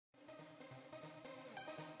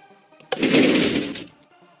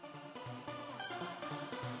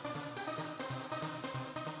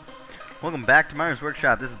Welcome back to Myers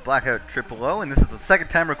Workshop. This is Blackout Triple O, and this is the second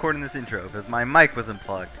time recording this intro because my mic was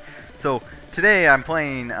unplugged. So today I'm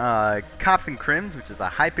playing Cops and Crims, which is a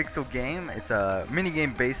high-pixel game. It's a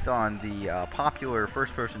mini-game based on the popular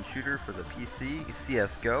first-person shooter for the PC,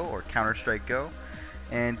 CSGO or Counter-Strike Go.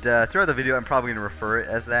 And throughout the video, I'm probably going to refer it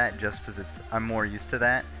as that, just because I'm more used to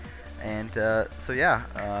that. And so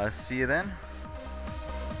yeah, see you then.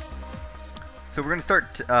 So we're going to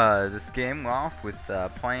start this game off with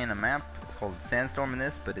playing a map. It's called Sandstorm in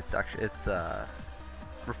this, but it's actually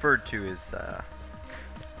referred to as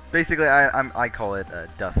basically I call it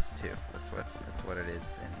Dust 2. That's what it is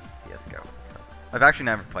in CS:GO. So I've actually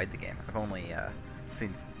never played the game. I've only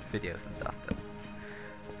seen videos and stuff. But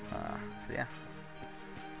so yeah,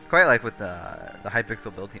 quite like what the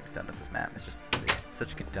Hypixel build team's done with this map. It's just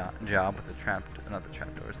such a good job with the not the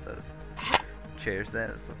trapdoors, those chairs.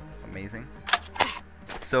 That is amazing.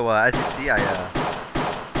 So as you see, okay.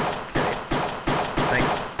 Thanks.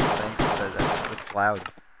 That's loud.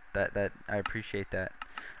 That I appreciate that.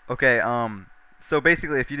 Okay. So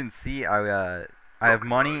basically, if you didn't see, I have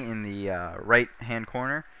money in the right hand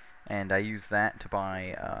corner, and I use that to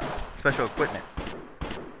buy special equipment.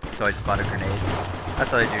 So I just bought a grenade.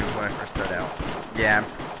 That's what I do when I first start out. Yeah,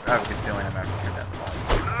 I have a good feeling I'm gonna have to turn down the volume.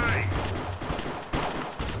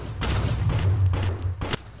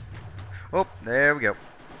 Oh, there we go.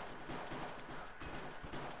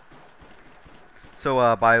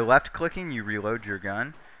 So by left clicking you reload your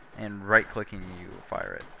gun, and right clicking you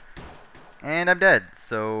fire it. And I'm dead,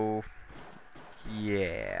 so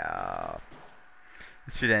yeah.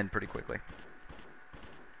 This should end pretty quickly.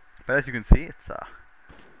 But as you can see, it's a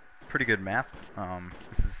pretty good map.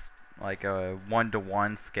 This is like a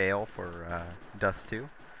 1-to-1 scale for Dust 2.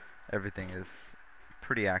 Everything is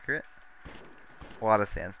pretty accurate. A lot of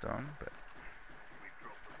sandstone, but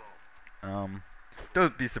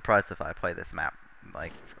don't be surprised if I play this map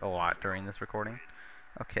like a lot during this recording.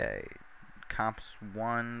 Okay, comps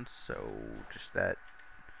 1, so just that.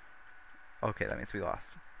 Okay, that means we lost.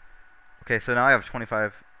 Okay, so now I have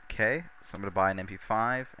 25k, so I'm gonna buy an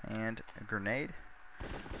MP5 and a grenade.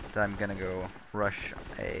 Then I'm gonna go rush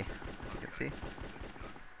A, as you can see.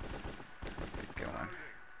 Let's get going.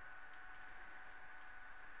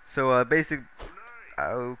 So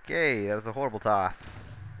okay, that was a horrible toss.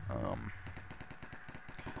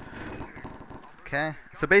 Okay,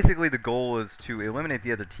 so basically the goal is to eliminate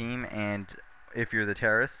the other team, and if you're the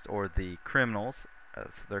terrorist or the criminals,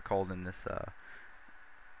 as they're called in this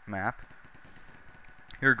map,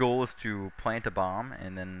 your goal is to plant a bomb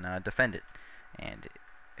and then defend it. And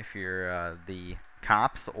if you're the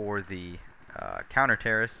cops or the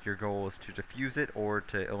counter-terrorist, your goal is to defuse it or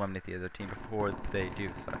to eliminate the other team before they do.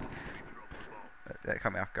 So that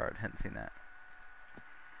caught me off guard. Hadn't seen that.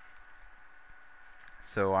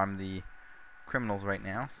 So I'm the criminals right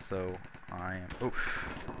now, so I am. Oh,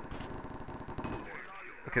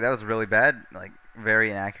 okay, that was really bad, like very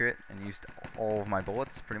inaccurate, and used all of my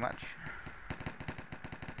bullets pretty much.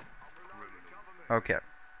 Okay,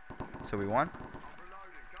 so we won.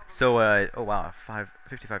 So oh wow,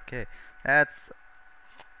 55k. That's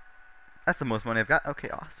the most money I've got. Okay,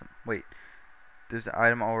 awesome. Wait, there's an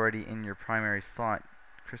item already in your primary slot.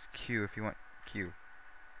 Press Q if you want Q.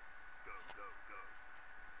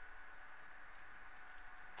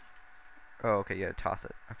 Oh, okay, you gotta toss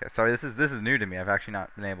it. Okay, sorry, this is new to me. I've actually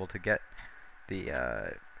not been able to get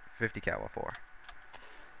the 50 cal before.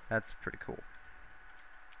 That's pretty cool.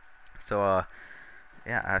 So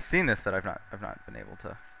yeah, I've seen this, but I've not been able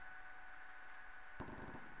to.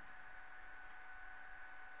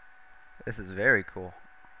 This is very cool.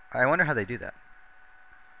 I wonder how they do that.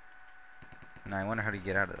 And I wonder how to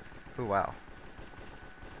get out of this. Oh wow.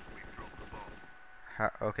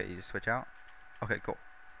 Okay, you just switch out? Okay, cool.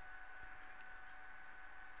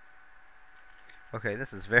 Okay,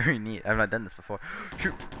 this is very neat. I've not done this before.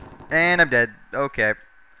 Shoot! And I'm dead. Okay.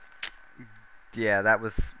 Yeah, that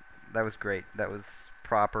was great. That was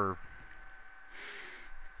proper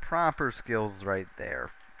skills right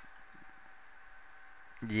there.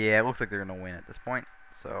 Yeah, it looks like they're gonna win at this point.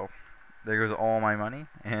 So there goes all my money.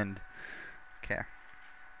 And okay.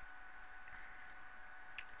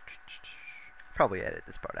 Probably edit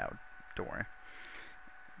this part out. Don't worry.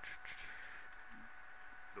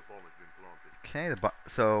 Okay,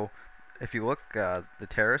 so if you look, the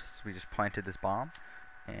terrorists, we just planted this bomb,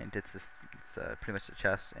 and it's pretty much the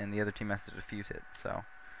chest, and the other team has to defuse it. So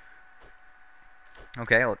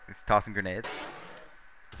okay, look, it's tossing grenades.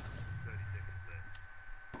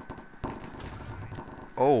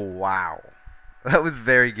 Oh wow, that was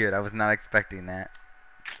very good. I was not expecting that.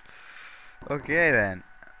 Okay then,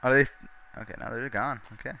 are they? Okay, now they're gone.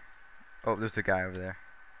 Okay. Oh, there's a guy over there.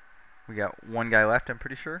 We got one guy left, I'm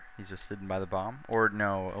pretty sure. He's just sitting by the bomb. Or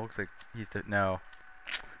no, it looks like he's... no.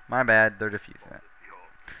 My bad, they're defusing it.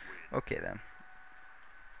 Okay then.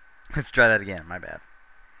 Let's try that again, my bad.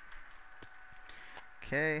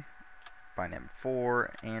 Okay. Find M4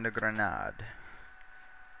 and a grenade.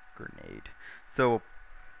 So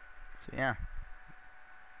yeah.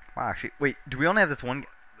 Wow, actually, wait, do we only have this one?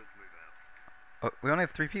 Oh, we only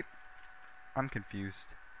have 3 people? I'm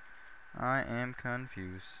confused. I am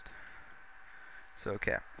confused. So,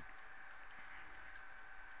 okay.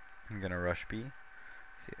 I'm gonna rush B.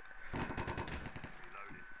 See it.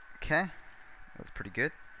 Okay. That's pretty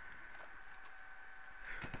good.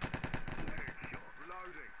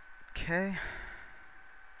 Okay.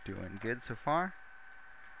 Doing good so far.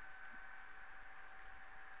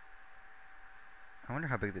 I wonder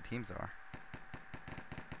how big the teams are.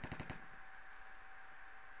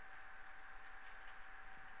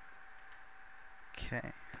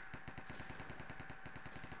 Okay.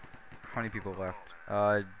 How many people left?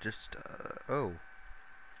 Oh.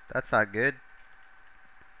 That's not good.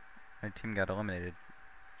 My team got eliminated.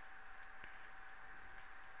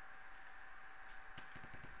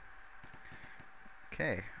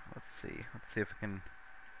 Okay, let's see. Let's see if we can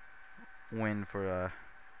win for the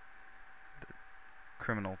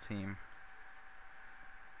criminal team.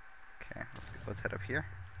 Okay, let's head up here.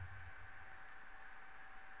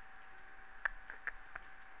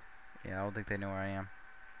 Yeah, I don't think they know where I am.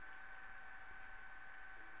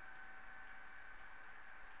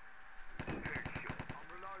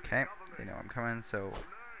 Okay, they know I'm coming, so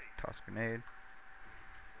toss grenade.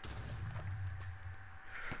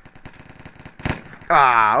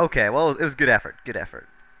 Ah, okay. Well, it was good effort. Good effort.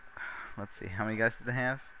 Let's see. How many guys did they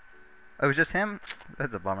have? Oh, it was just him?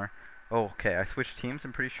 That's a bummer. Oh, okay. I switched teams,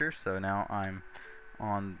 I'm pretty sure. So now I'm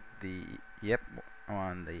on the... Yep, I'm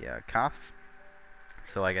on the cops.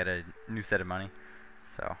 So I got a new set of money.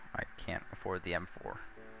 So I can't afford the M4.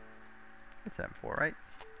 It's M4, right?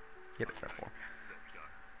 Yep, it's M4.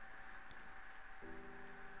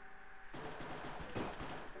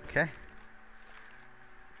 Okay.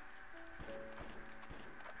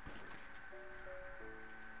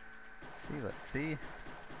 Let's see.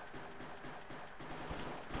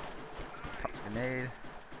 Toss grenade.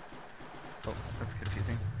 Oh, that's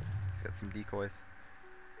confusing. He's got some decoys.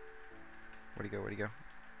 Where'd he go? Where'd he go?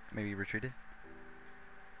 Maybe he retreated?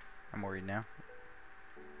 I'm worried now.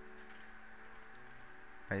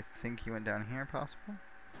 I think he went down here, possible?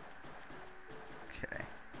 Okay.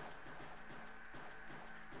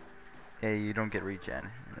 Yeah, you don't get regen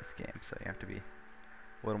in this game, so you have to be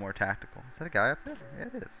a little more tactical. Is that a guy up there? Yeah,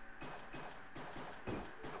 it is.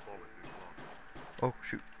 Oh,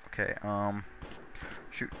 shoot. Okay,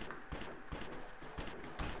 shoot.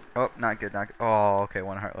 Oh, not good, not good. Oh, okay,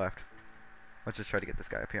 1 heart left. Let's just try to get this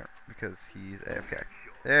guy up here, because he's AFK.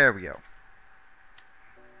 There we go.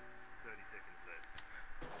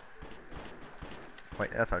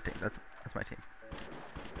 Wait, that's our team. That's my team.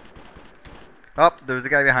 Oh, there was a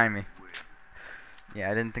guy behind me.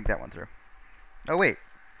 Yeah, I didn't think that one through. Oh, wait.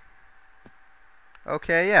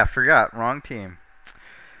 Okay, yeah, forgot. Wrong team.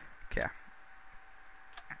 Okay.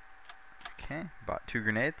 Okay, bought 2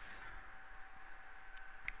 grenades.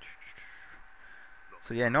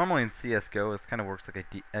 So yeah, normally in CSGO, this kind of works like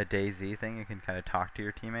a DayZ thing. You can kind of talk to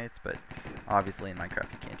your teammates, but obviously in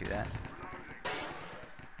Minecraft you can't do that.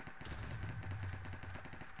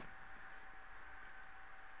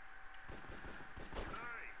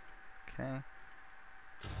 Okay.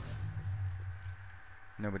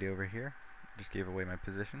 Nobody over here. Just gave away my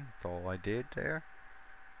position. That's all I did there.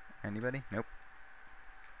 Anybody? Nope.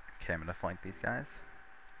 Okay, I'm gonna flank these guys.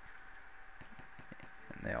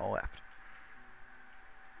 And they all left.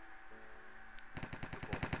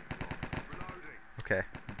 Okay.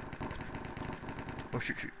 Oh,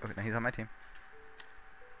 shoot, shoot. Okay, now he's on my team.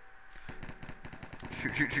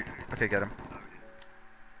 Shoot, shoot, shoot. Okay, get him.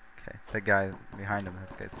 Okay, that guy behind him.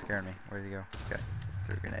 That guy's scaring me. Where did he go? Okay,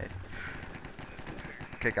 threw a grenade.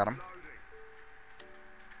 Okay, got him.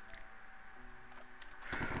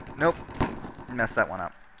 Nope. Messed that one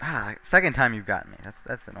up. Ah, second time you've gotten me.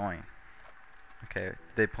 That's annoying. Okay,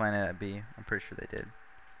 did they plant it at B? I'm pretty sure they did.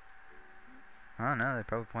 Oh no, they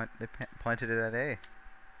probably planted it at A.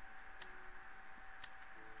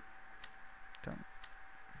 Don't.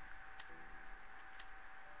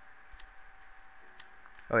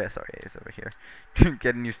 Oh yeah, sorry, A is over here.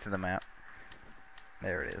 Getting used to the map.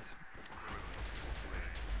 There it is.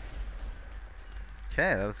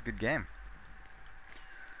 Okay, that was a good game.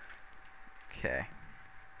 Okay.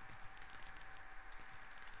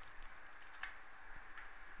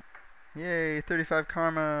 Yay, 35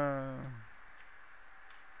 karma.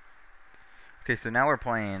 Okay, so now we're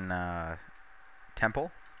playing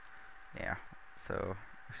Temple. Yeah, so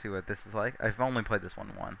let's see what this is like. I've only played this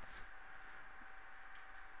one once.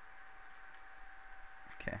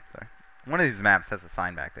 Okay, sorry. One of these maps has a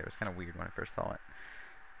sign back there. It was kind of weird when I first saw it.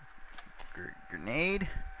 Grenade.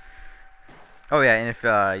 Oh yeah, and if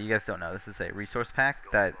you guys don't know, this is a resource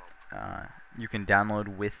pack that you can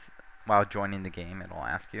download with while joining the game. It'll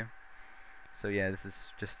ask you. So yeah, this is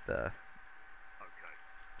just the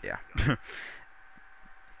yeah.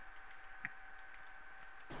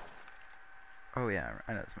 Oh yeah,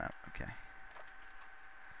 I know this map. Okay.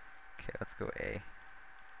 Okay, let's go A.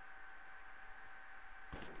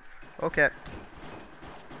 Okay.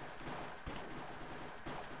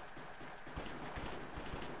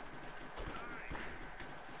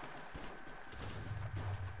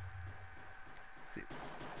 Let's see.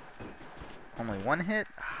 Only one hit?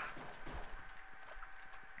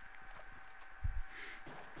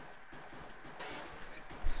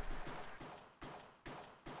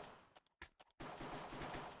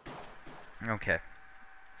 Okay.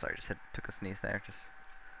 Sorry, just took a sneeze there. Just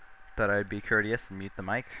thought I'd be courteous and mute the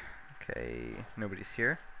mic. Okay, nobody's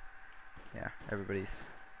here. Yeah, everybody's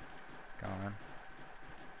gone.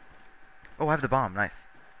 Oh, I have the bomb. Nice.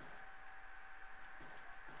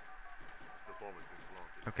 The bomb has been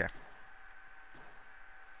planted. Okay.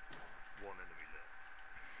 One enemy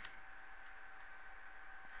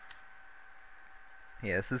left.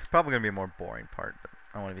 Yeah, this is probably gonna be a more boring part, but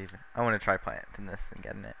I want to try planting this and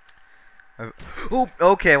getting it. Oh,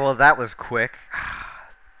 okay. Well, that was quick.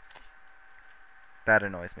 That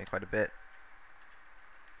annoys me quite a bit.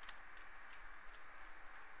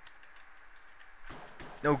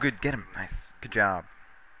 Oh, good. Get him. Nice. Good job.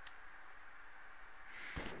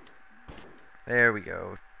 There we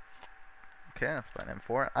go. Okay, that's about an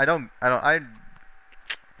M4.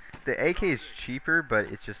 The AK is cheaper, but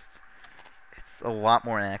it's a lot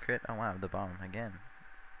more accurate. Oh wow, the bomb again.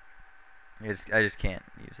 I just can't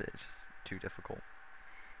use it. It's just too difficult.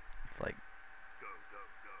 It's like Go, go,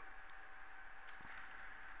 go.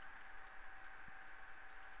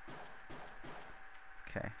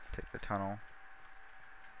 okay, take the tunnel.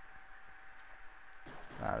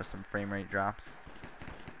 There's some frame rate drops.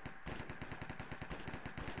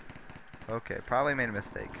 Okay, probably made a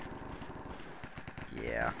mistake.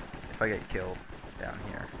 Yeah, if I get killed down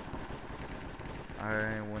here,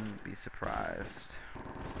 I wouldn't be surprised.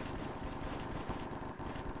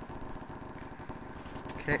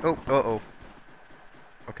 Okay, oh.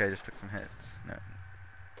 Okay, I just took some hits. No.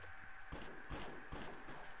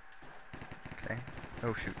 Okay.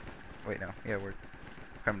 Oh shoot. Wait, no. Yeah, we're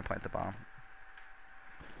coming to plant the bomb.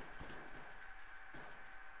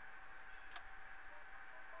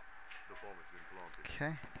 The bomb has been planted.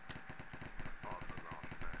 Okay. I'm the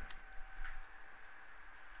last man.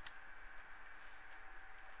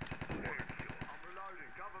 I'm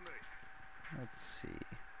reloading. Cover me. Let's see.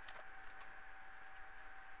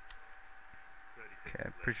 30 Okay,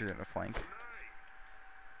 I'm pretty sure they're gonna flank.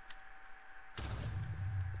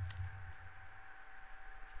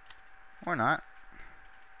 Or not.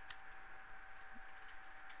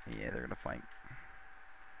 Yeah, they're gonna flank.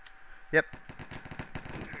 Yep.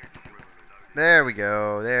 There we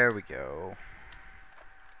go. There we go.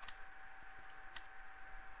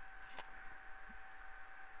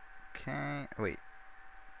 Okay. Wait.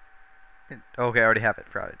 Okay, I already have it.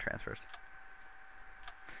 Forgot it transfers.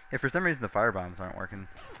 Yeah, for some reason the fire bombs aren't working.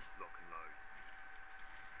 Lock and load.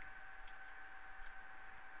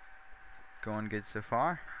 Going good so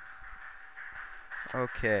far.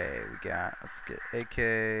 Okay, let's get AK,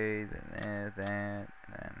 then that,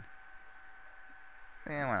 and then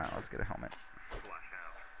yeah, why not? Let's get a helmet. Flash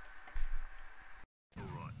out.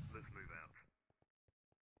 Alright, let's move out.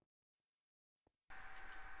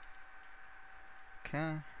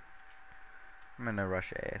 Okay. I'm gonna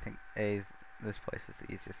rush A. I think this place is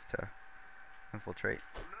the easiest to infiltrate.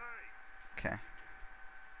 Okay.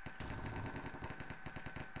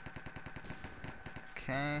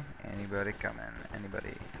 Okay, anybody coming?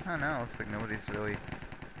 Anybody? Oh no, looks like nobody's really...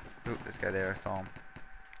 Ooh, this guy there, I saw him.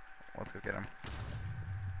 Let's go get him.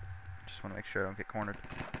 Just want to make sure I don't get cornered.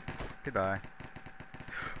 Goodbye.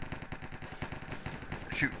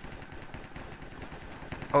 Shoot.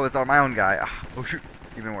 Oh, it's my own guy. Ah, oh shoot,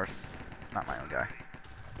 even worse. Not my own guy.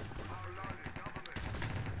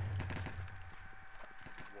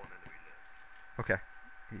 Okay,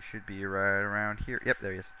 he should be right around here. Yep,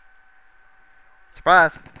 there he is.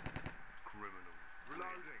 Surprise!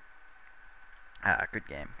 Ah, good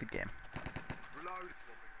game, good game.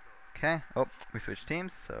 Okay, oh, we switched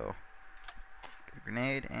teams, so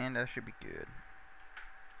grenade, and I should be good.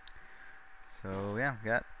 So yeah, we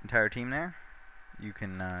got entire team there. You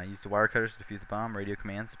can use the wire cutters to defuse the bomb, radio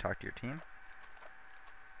commands to talk to your team.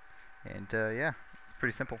 And yeah, it's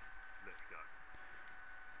pretty simple. Let's go.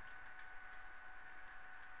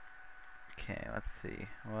 Okay, let's see.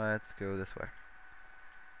 Let's go this way.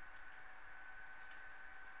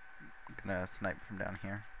 I'm gonna snipe from down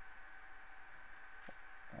here.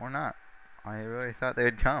 Or not. I really thought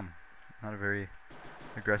they'd come. Not a very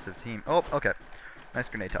aggressive team. Oh, okay. Nice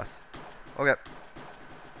grenade toss. Okay.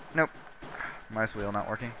 Nope. Mouse wheel not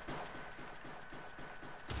working.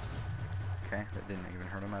 Okay, that didn't even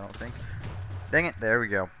hurt him, I don't think. Dang it, there we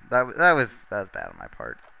go. That was bad on my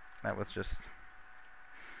part. That was just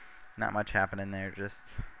not much happening there, just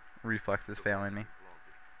reflexes failing me.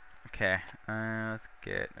 Okay, let's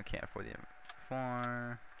get, I can't afford the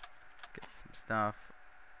M4. Get some stuff.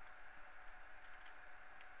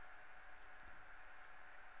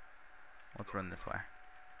 Let's run this way.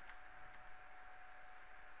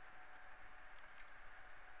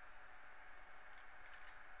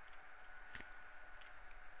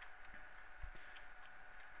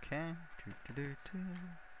 Okay.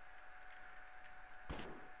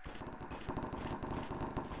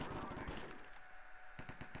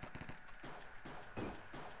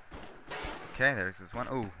 Okay, there's this one.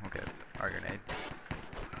 Oh, okay, that's our grenade.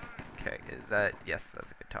 Okay, is that, yes,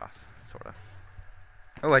 that's a good toss, sorta.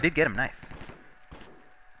 Oh, I did get him, nice.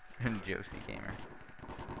 Josie Gamer.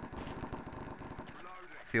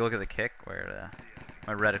 See, look at the kick where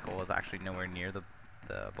my reticle is actually nowhere near the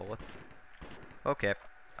bullets. Okay.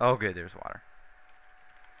 Oh, good, there's water.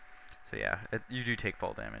 So yeah, you do take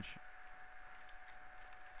full damage.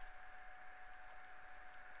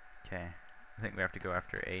 Okay, I think we have to go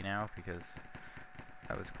after A now because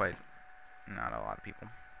that was quite not a lot of people.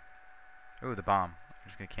 Ooh, the bomb. I'm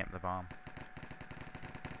just gonna camp the bomb.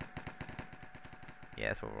 Yeah,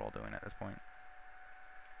 that's what we're all doing at this point.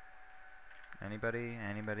 Anybody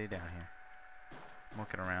down here? I'm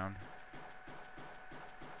looking around.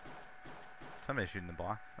 Somebody's shooting the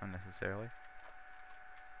blocks unnecessarily.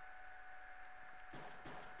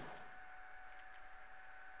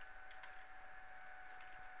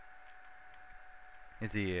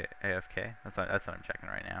 Is he AFK? That's what I'm checking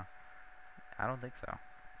right now. I don't think so.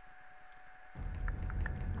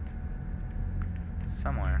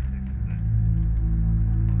 Somewhere.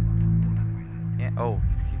 Yeah. Oh,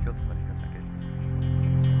 he killed somebody. That's not good.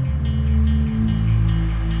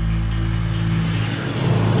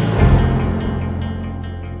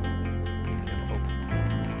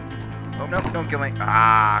 Oh no! Don't kill me!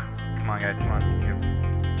 Ah! Come on, guys! Come on!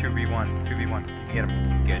 2v1. 2v1. You can get him.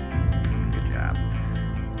 Good. Good job.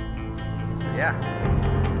 So yeah,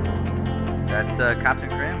 that's Captain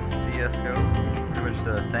Crim, CSGO. It's pretty much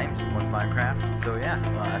the same, just one's Minecraft. So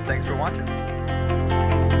yeah, thanks for watching.